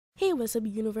Hey, what's up,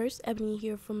 universe? Ebony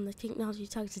here from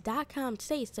TheTechnologyTalks.com.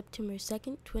 Today is September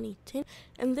 2nd, 2010,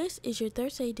 and this is your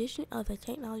Thursday edition of the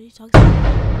Technology Talks.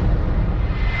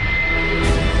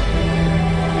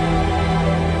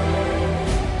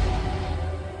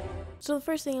 So the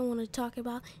first thing I want to talk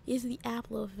about is the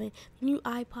Apple event. New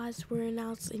iPods were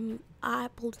announced, and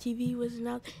Apple TV was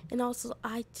announced, and also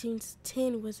iTunes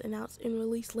 10 was announced and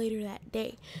released later that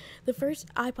day. The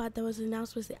first iPod that was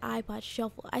announced was the iPod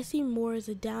Shuffle. I see more as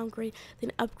a downgrade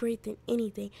than upgrade than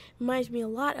anything. Reminds me a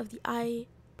lot of the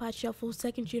iPod Shuffle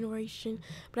second generation,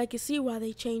 but I can see why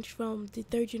they changed from the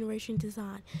third generation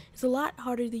design. It's a lot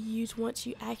harder to use once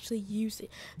you actually use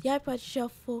it. The iPod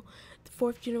Shuffle, the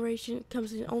fourth generation,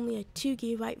 comes in only a 2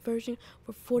 GB version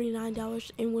for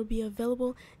 $49 and will be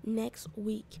available next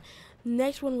week. The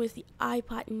next one was the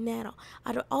iPod Nano.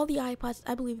 Out of all the iPods,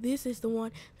 I believe this is the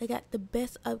one that got the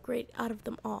best upgrade out of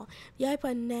them all. The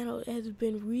iPod Nano has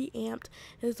been reamped.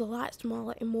 It is a lot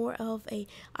smaller and more of a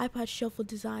iPod Shuffle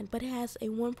design, but it has a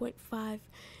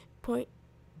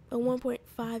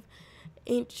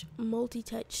 1.5-inch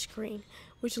multi-touch screen,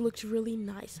 which looks really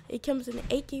nice. It comes in an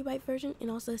 8 GB version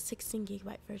and also a 16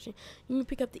 GB version. You can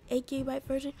pick up the 8 GB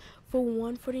version for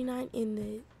 $149 and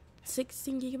the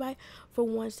 16 GB for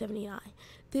 $179.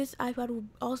 This iPod will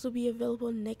also be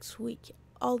available next week.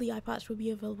 All the iPods will be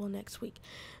available next week.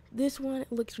 This one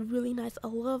looks really nice. I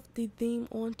love the theme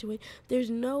onto it.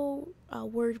 There's no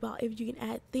word about if you can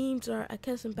add themes or a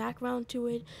custom background to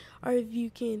it, or if you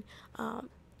can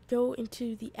go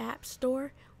into the App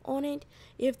Store on it,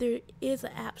 if there is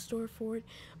an App Store for it,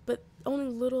 but only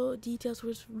little details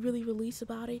was really released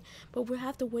about it, but we'll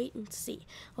have to wait and see.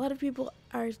 A lot of people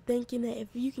are thinking that if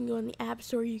you can go in the App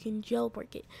Store, you can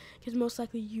jailbreak it, because most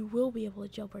likely you will be able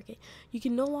to jailbreak it. You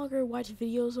can no longer watch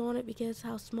videos on it because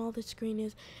how small the screen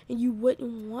is, and you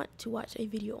wouldn't want to watch a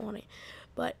video on it.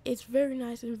 But it's very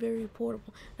nice and very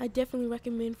portable. I definitely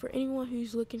recommend for anyone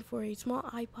who's looking for a small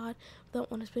iPod, don't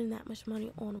want to spend that much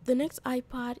money on them. The next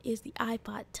iPod is the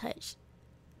iPod Touch.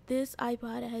 This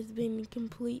iPod has been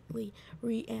completely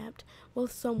reamped, well,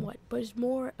 somewhat, but it's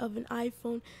more of an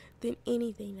iPhone than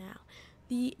anything now.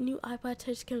 The new iPod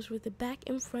Touch comes with a back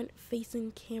and front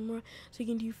facing camera, so you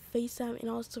can do FaceTime and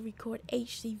also record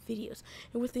HD videos.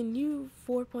 And with the new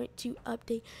 4.2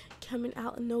 update coming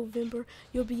out in November,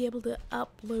 you'll be able to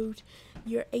upload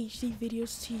your HD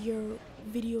videos to your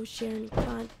video sharing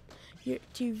content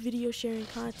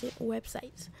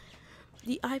websites.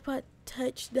 The iPod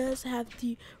Touch does have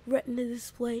the Retina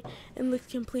display and looks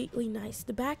completely nice.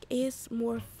 The back is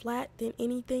more flat than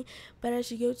anything, but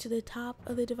as you go to the top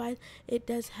of the device, it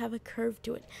does have a curve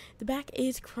to it. The back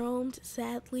is chromed,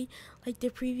 sadly, like the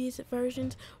previous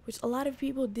versions, which a lot of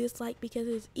people dislike because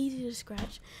it's easy to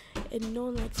scratch and no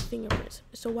one likes fingerprints.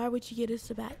 So why would you get us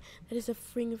the back? That is a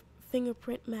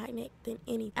fingerprint magnet than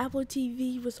any. Apple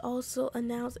TV was also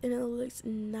announced and it looks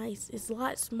nice. It's a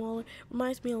lot smaller,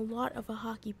 reminds me a lot of a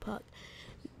hockey puck.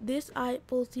 This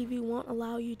Apple TV won't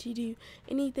allow you to do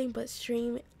anything but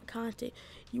stream content.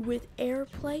 With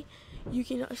AirPlay, you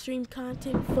can stream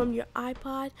content from your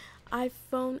iPod,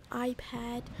 iPhone,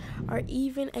 iPad, or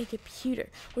even a computer,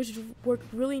 which work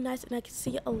really nice, and I can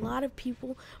see a lot of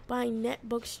people buying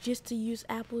netbooks just to use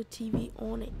Apple TV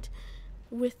on it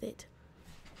with it.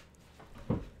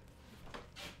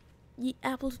 The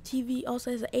Apple TV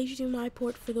also has an HDMI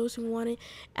port for those who want it.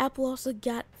 Apple also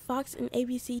got Fox and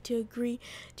ABC to agree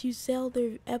to sell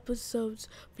their episodes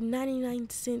for 99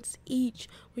 cents each,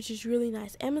 which is really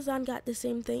nice. Amazon got the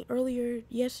same thing later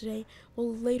yesterday,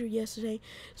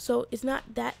 so it's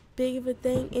not that big of a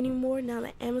thing anymore now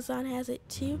that Amazon has it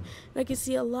too. And I can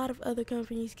see a lot of other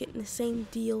companies getting the same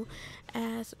deal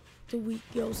as the week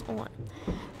goes on.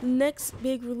 The next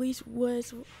big release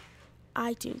was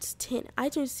iTunes 10.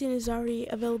 iTunes 10 is already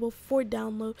available for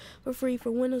download for free for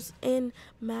Windows and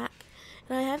Mac,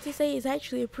 and I have to say it's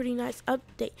actually a pretty nice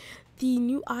update. The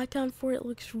new icon for it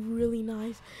looks really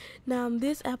nice. Now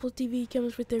this Apple TV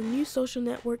comes with their new social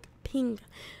network, Ping.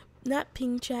 Not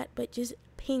Ping Chat, but just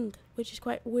Ping, which is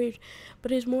quite weird,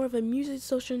 but it's more of a music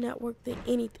social network than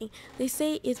anything. They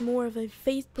say it's more of a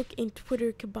Facebook and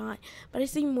Twitter combined, but I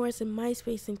see more as a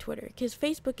MySpace and Twitter, because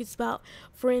Facebook is about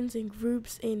friends and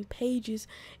groups and pages,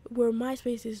 where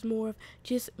MySpace is more of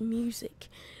just music.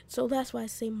 So that's why I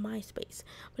say MySpace.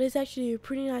 But it's actually a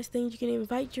pretty nice thing. You can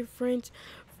invite your friends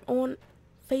on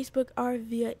Facebook or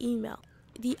via email.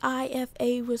 The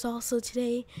IFA was also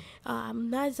today. I'm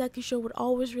not exactly sure what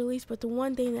all was released, but the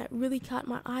one thing that really caught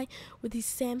my eye was the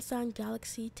Samsung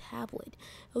Galaxy tablet.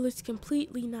 It looks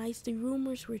completely nice. The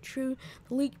rumors were true.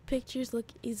 The leaked pictures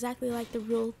look exactly like the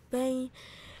real thing.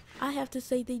 I have to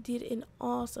say they did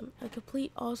a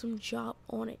complete awesome job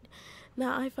on it.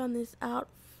 Now, I found this out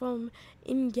from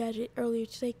Engadget earlier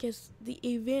today because the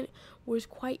event was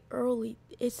quite early.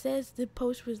 It says the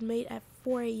post was made at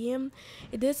 4 a.m.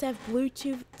 It does have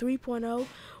Bluetooth 3.0,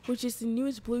 which is the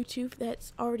newest Bluetooth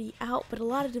that's already out, but a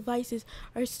lot of devices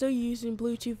are still using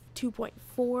Bluetooth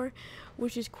 2.4,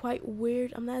 which is quite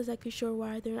weird. I'm not exactly sure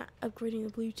why they're not upgrading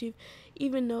the Bluetooth,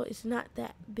 even though it's not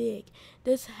that big. It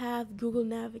does have Google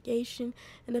navigation,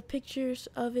 and the pictures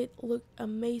of it look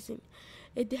amazing.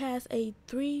 It has a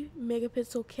 3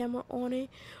 megapixel camera on it,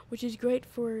 which is great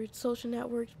for social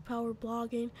networks, power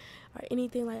blogging, or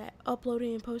anything like that,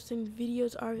 uploading and posting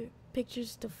videos or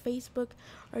pictures to Facebook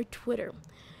or Twitter.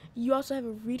 You also have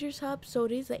a reader's hub, so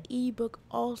it is an ebook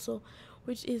also,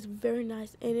 which is very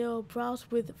nice, and it'll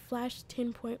browse with Flash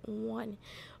 10.1.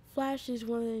 Flash is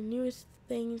one of the newest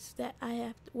things that I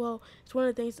have. Well, it's one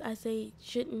of the things I say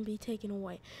shouldn't be taken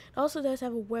away. It also does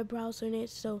have a web browser in it,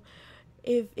 so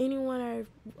if anyone's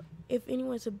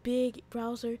a big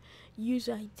browser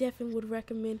user, I definitely would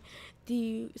recommend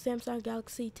the Samsung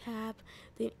Galaxy Tab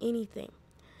than anything.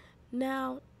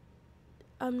 Now,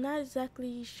 I'm not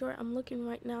exactly sure. I'm looking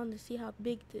right now to see how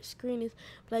big the screen is,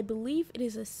 but I believe it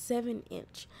is a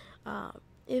 7-inch.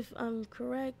 If I'm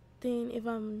correct, then if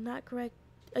I'm not correct,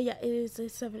 yeah, it is a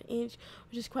 7-inch,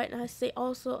 which is quite nice. They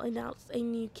also announced a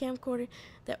new camcorder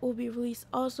that will be released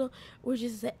also, which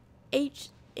is the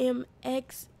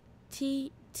HMX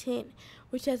T10,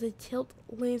 which has a tilt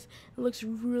lens. It looks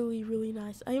really, really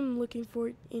nice. I am looking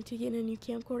forward into getting a new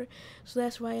camcorder, so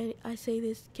that's why I say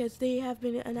this, because they have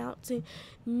been announcing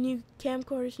new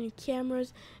camcorders, new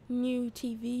cameras, new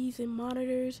TVs and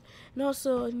monitors, and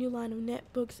also a new line of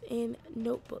netbooks and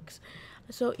notebooks.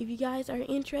 So if you guys are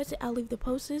interested, I'll leave the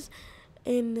posts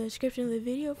in the description of the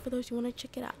video for those who want to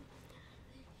check it out.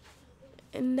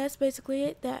 And that's basically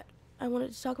it that I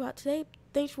wanted to talk about today.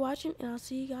 Thanks for watching, and I'll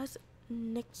see you guys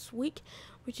next week,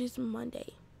 which is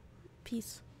Monday.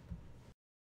 Peace.